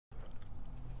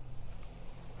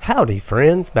Howdy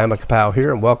friends, BamaKaPow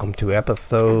here and welcome to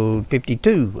episode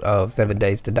 52 of 7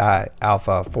 Days to Die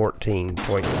Alpha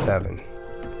 14.7.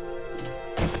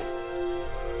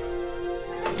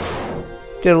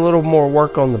 Did a little more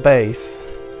work on the base.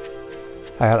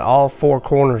 I had all four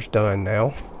corners done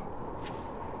now.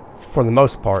 For the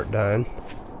most part done.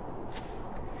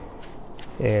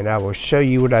 And I will show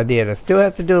you what I did. I still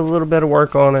have to do a little bit of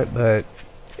work on it, but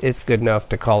it's good enough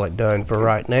to call it done for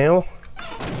right now.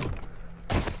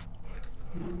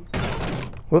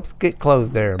 Whoops, get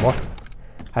closed there, boy.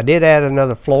 I did add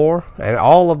another floor, and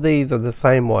all of these are the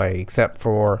same way, except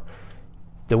for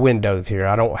the windows here.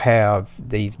 I don't have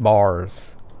these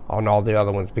bars on all the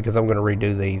other ones because I'm going to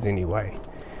redo these anyway.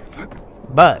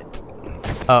 But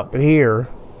up here,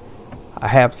 I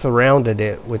have surrounded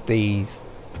it with these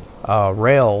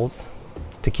rails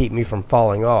to keep me from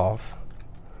falling off.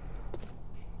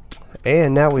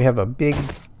 And now we have a big,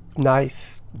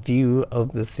 nice view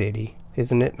of the city.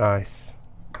 Isn't it nice?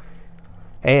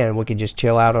 And we can just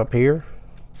chill out up here,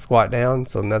 squat down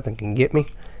so nothing can get me,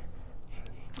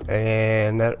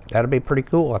 and that'll be pretty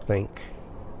cool, I think.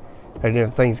 And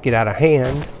if things get out of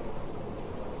hand,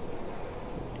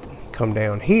 come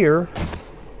down here,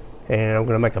 and I'm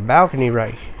gonna make a balcony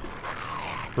right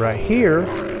here,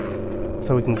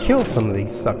 so we can kill some of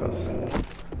these suckers.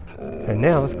 And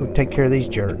now let's go take care of these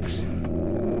jerks.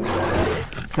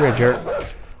 Come here, jerk.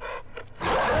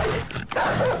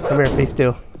 Come here, be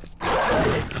still.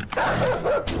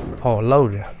 Oh,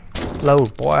 load,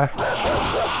 boy.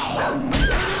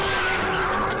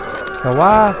 Now,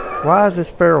 why is this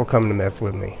feral coming to mess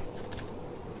with me?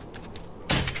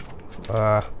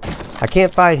 I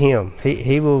can't fight him.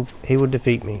 He will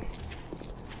defeat me.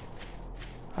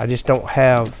 I just don't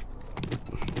have.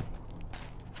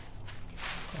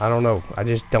 I don't know. I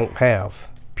just don't have.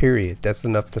 Period. That's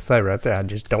enough to say right there. I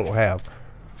just don't have.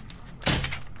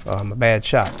 I'm a bad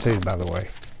shot too, by the way.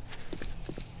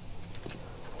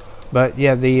 But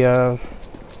yeah, the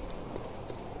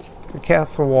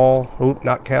castle wall, oop,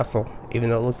 not castle, even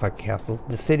though it looks like a castle,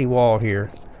 the city wall here,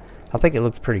 I think it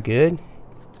looks pretty good.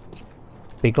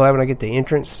 Be glad when I get the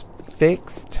entrance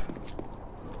fixed.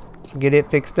 Get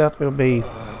it fixed up, it'll be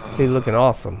looking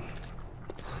awesome.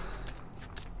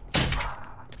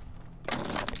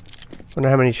 Wonder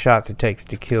how many shots it takes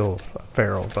to kill a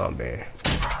feral zombie.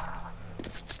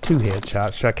 It's 2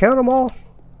 headshots. Should I count them all?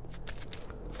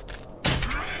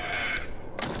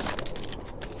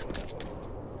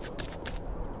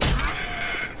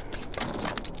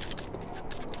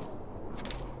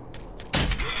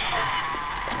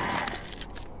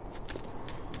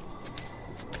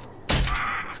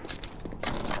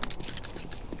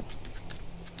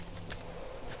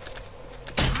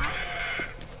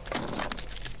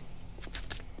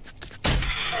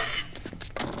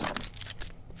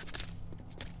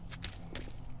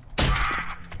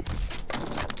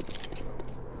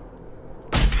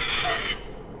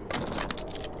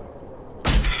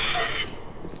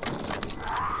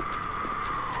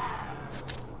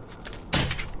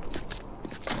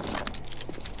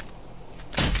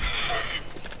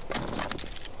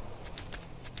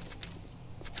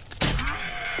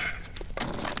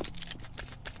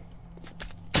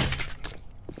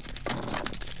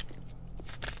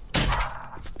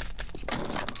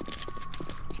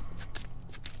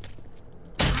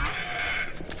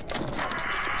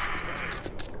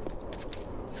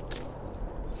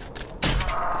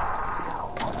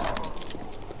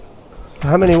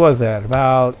 How many was that?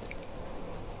 About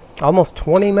almost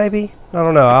 20 maybe? I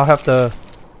don't know. I'll have to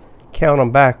count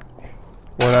them back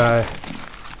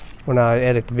when I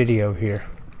edit the video here.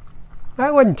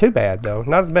 That wasn't too bad though.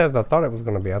 Not as bad as I thought it was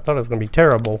going to be. I thought it was going to be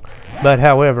terrible. But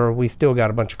however, we still got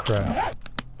a bunch of crap.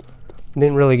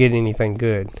 Didn't really get anything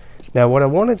good. Now what I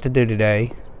wanted to do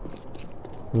today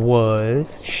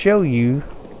was show you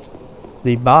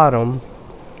the bottom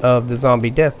of the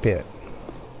zombie death pit.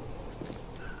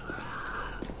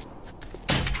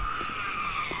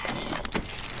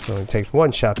 So it takes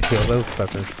 1 shot to kill those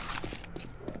suckers.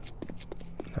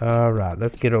 Alright,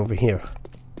 let's get over here.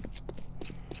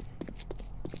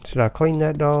 Should I clean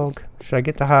that dog? Should I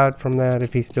get the hide from that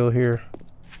if he's still here?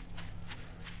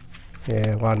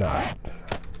 Yeah, why not?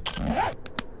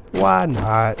 Why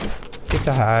not? Get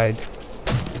the hide.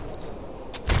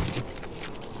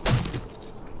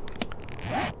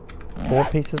 Four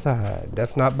pieces of hide.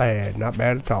 That's not bad. Not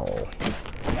bad at all.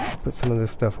 Put some of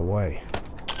this stuff away.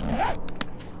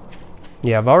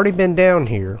 Yeah, I've already been down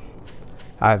here.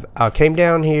 I came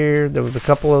down here. There was a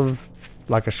couple of,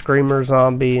 like a screamer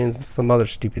zombie and some other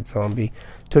stupid zombie.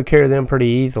 Took care of them pretty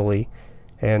easily.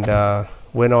 And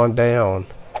went on down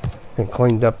and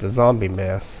cleaned up the zombie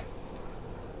mess.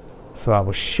 So I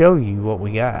will show you what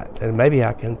we got, and maybe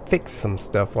I can fix some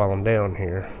stuff while I'm down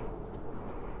here.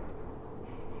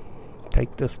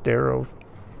 Take the stereo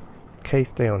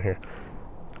case down here.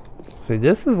 See,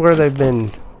 this is where they've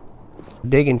been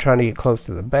digging, trying to get close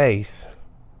to the base.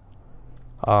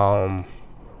 I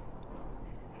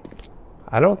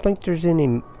don't think there's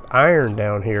any iron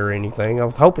down here or anything. I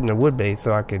was hoping there would be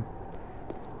so I could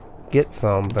get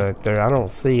some, but I don't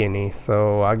see any.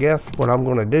 So I guess what I'm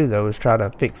going to do though is try to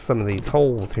fix some of these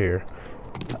holes here.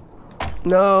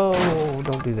 No,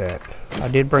 don't do that. I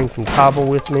did bring some cobble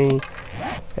with me,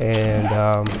 and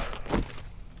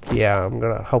yeah, I'm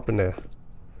hoping to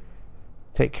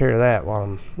take care of that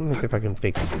while let me see if I can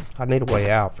fix it. I need a way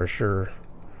out for sure.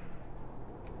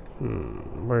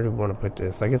 Where do we want to put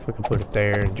this? I guess we can put it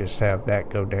there and just have that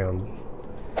go down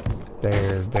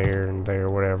there, there, and there,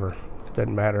 whatever.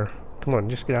 Doesn't matter. Come on,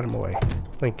 just get out of my way.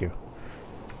 Thank you.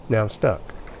 Now I'm stuck.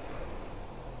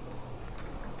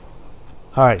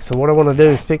 Alright, so what I want to do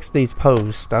is fix these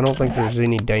posts. I don't think there's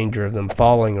any danger of them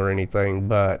falling or anything,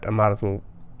 but I might as well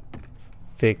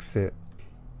fix it.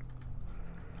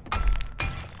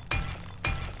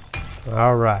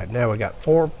 Alright, now we got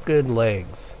 4 good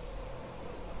legs.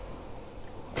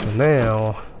 So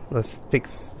now, let's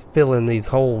fill in these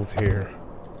holes here.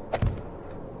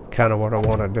 It's kind of what I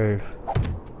want to do.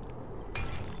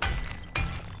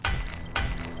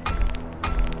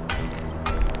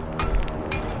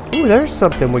 Ooh, there's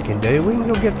something we can do. We can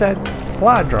go get that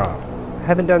supply drop. I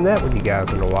haven't done that with you guys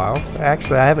in a while.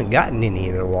 Actually, I haven't gotten any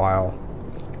in a while.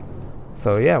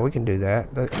 So yeah, we can do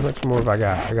that. But how much more have I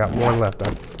got? I got 1 left.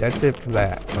 That's it for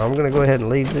that. So I'm going to go ahead and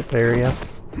leave this area.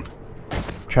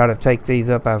 Try to take these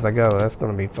up as I go. That's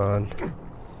going to be fun.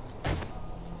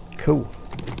 Cool.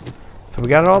 So we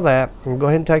got all that. I'm going to go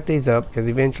ahead and take these up because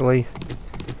eventually,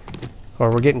 or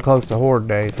we're getting close to Horde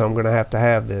Day, so I'm going to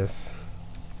have this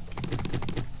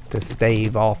to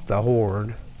stave off the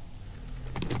Horde.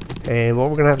 And what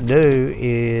we're going to have to do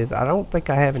is, I don't think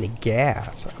I have any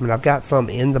gas. I mean, I've got some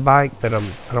in the bike, but I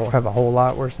don't have a whole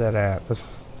lot. Where's that at?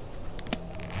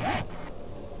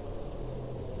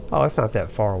 Oh, it's not that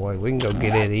far away. We can go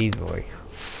get it easily.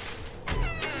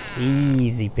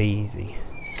 Easy peasy.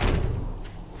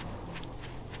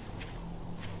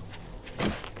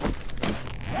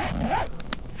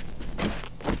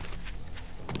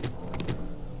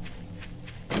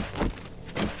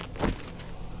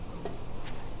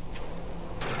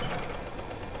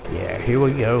 Yeah, here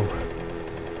we go.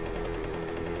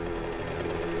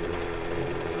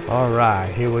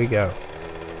 Alright, here we go.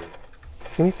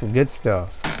 Give me some good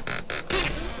stuff.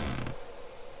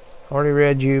 Already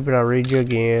read you, but I'll read you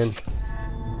again.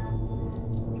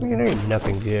 There ain't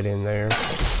nothing good in there.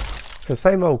 It's the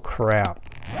same old crap.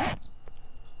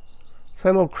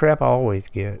 Same old crap I always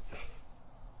get.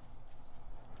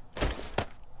 I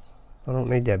don't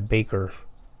need that Baker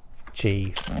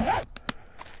cheese. That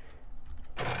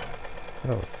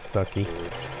was sucky.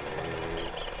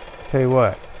 Tell you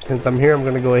what, since I'm here, I'm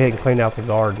going to go ahead and clean out the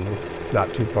garden. It's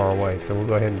not too far away, so we'll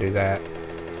go ahead and do that.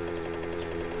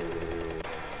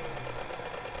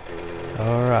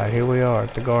 Alright, here we are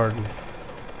at the garden.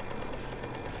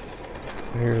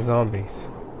 Here's zombies.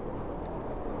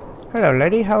 Hello,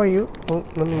 lady, how are you? Oh,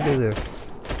 let me do this.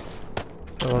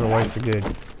 I don't want to waste a good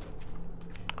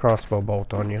crossbow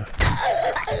bolt on you.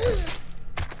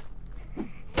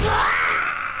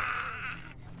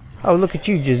 Oh, look at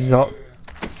you, just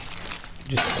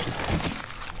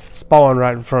spawn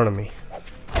right in front of me.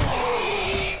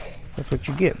 That's what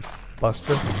you get,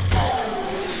 Buster.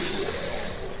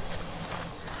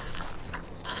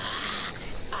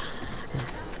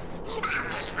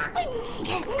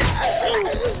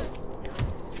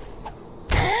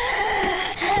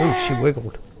 Ooh, she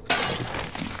wiggled.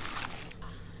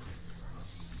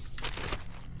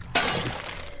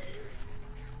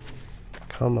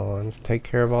 Come on, let's take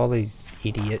care of all these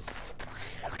idiots.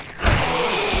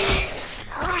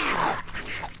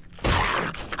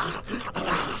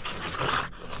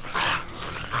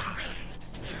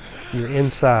 You're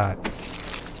inside.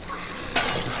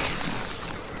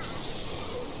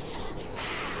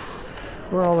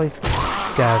 Where are all these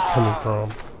guys coming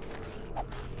from?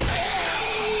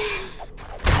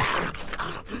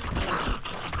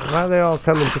 Why are they all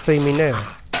coming to see me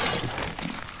now?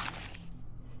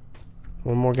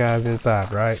 One more guy's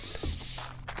inside, right?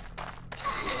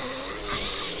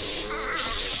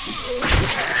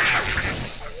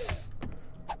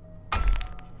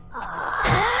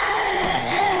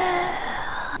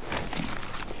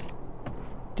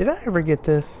 Did I ever get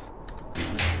this?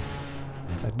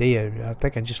 I did. I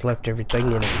think I just left everything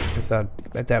in it because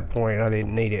at that point I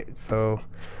didn't need it. So,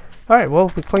 Alright,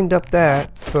 well, we cleaned up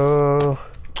that, so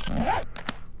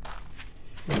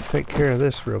let's take care of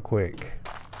this real quick.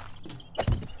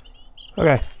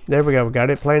 Okay, there we go. We got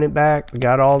it planted back. We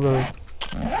got all the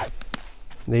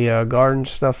garden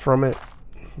stuff from it.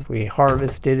 We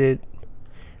harvested it.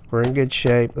 We're in good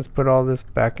shape. Let's put all this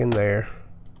back in there.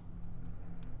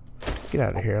 Get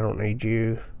out of here. I don't need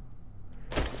you.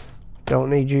 Don't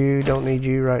need you. Don't need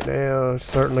you right now.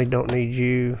 Certainly don't need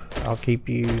you. I'll keep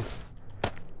you.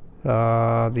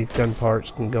 These gun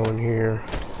parts can go in here.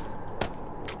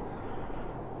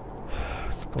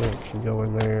 Splint can go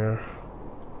in there.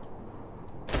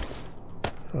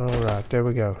 Alright, there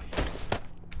we go.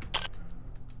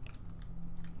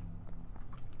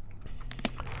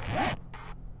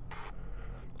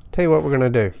 Tell you what we're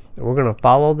going to do. We're going to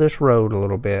follow this road a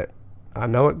little bit. I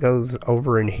know it goes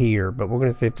over in here, but we're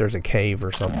going to see if there's a cave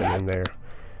or something in there.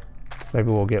 Maybe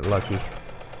we'll get lucky.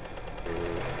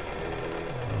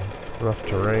 It's rough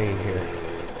terrain here.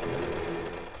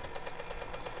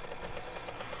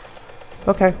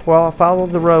 Okay, well, I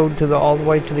followed the road to all the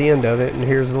way to the end of it, and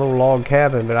here's a little log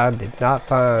cabin, but I did not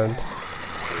find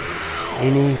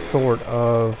any sort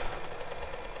of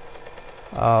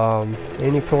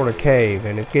cave,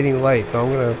 and it's getting late, so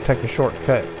I'm gonna take a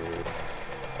shortcut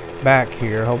back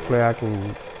here. Hopefully I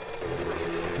can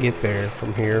get there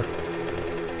from here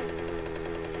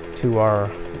to our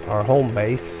home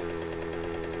base.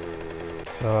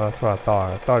 That's what I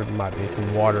thought. I thought it might be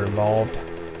some water involved.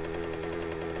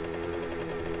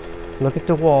 Look at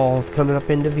the walls coming up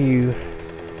into view.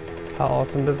 How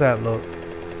awesome does that look?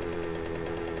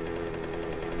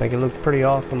 I think it looks pretty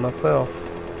awesome myself.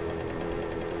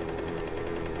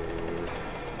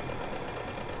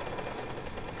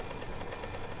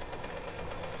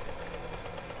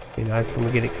 Be nice when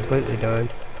we get it completely done.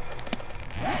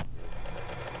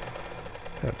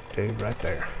 That dude right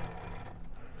there.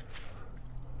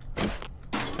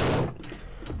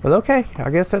 Well, okay, I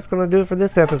guess that's going to do it for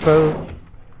this episode.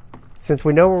 Since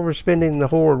we know where we're spending the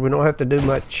horde, we don't have to do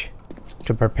much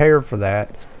to prepare for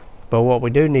that. But what we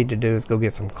do need to do is go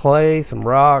get some clay, some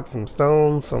rocks, some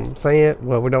stones, some sand.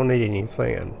 Well, we don't need any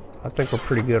sand. I think we're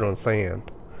pretty good on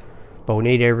sand. But we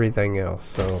need everything else,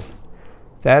 so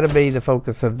that'll be the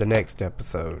focus of the next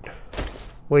episode.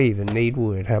 We even need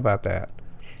wood. How about that?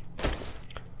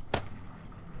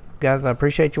 Guys, I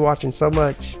appreciate you watching so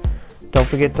much. Don't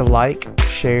forget to like,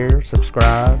 share,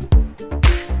 subscribe,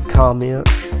 comment,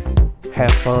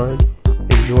 have fun,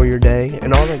 enjoy your day,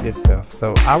 and all that good stuff.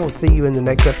 So I will see you in the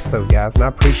next episode, guys, and I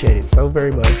appreciate it so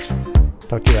very much.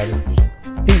 Talk to you later.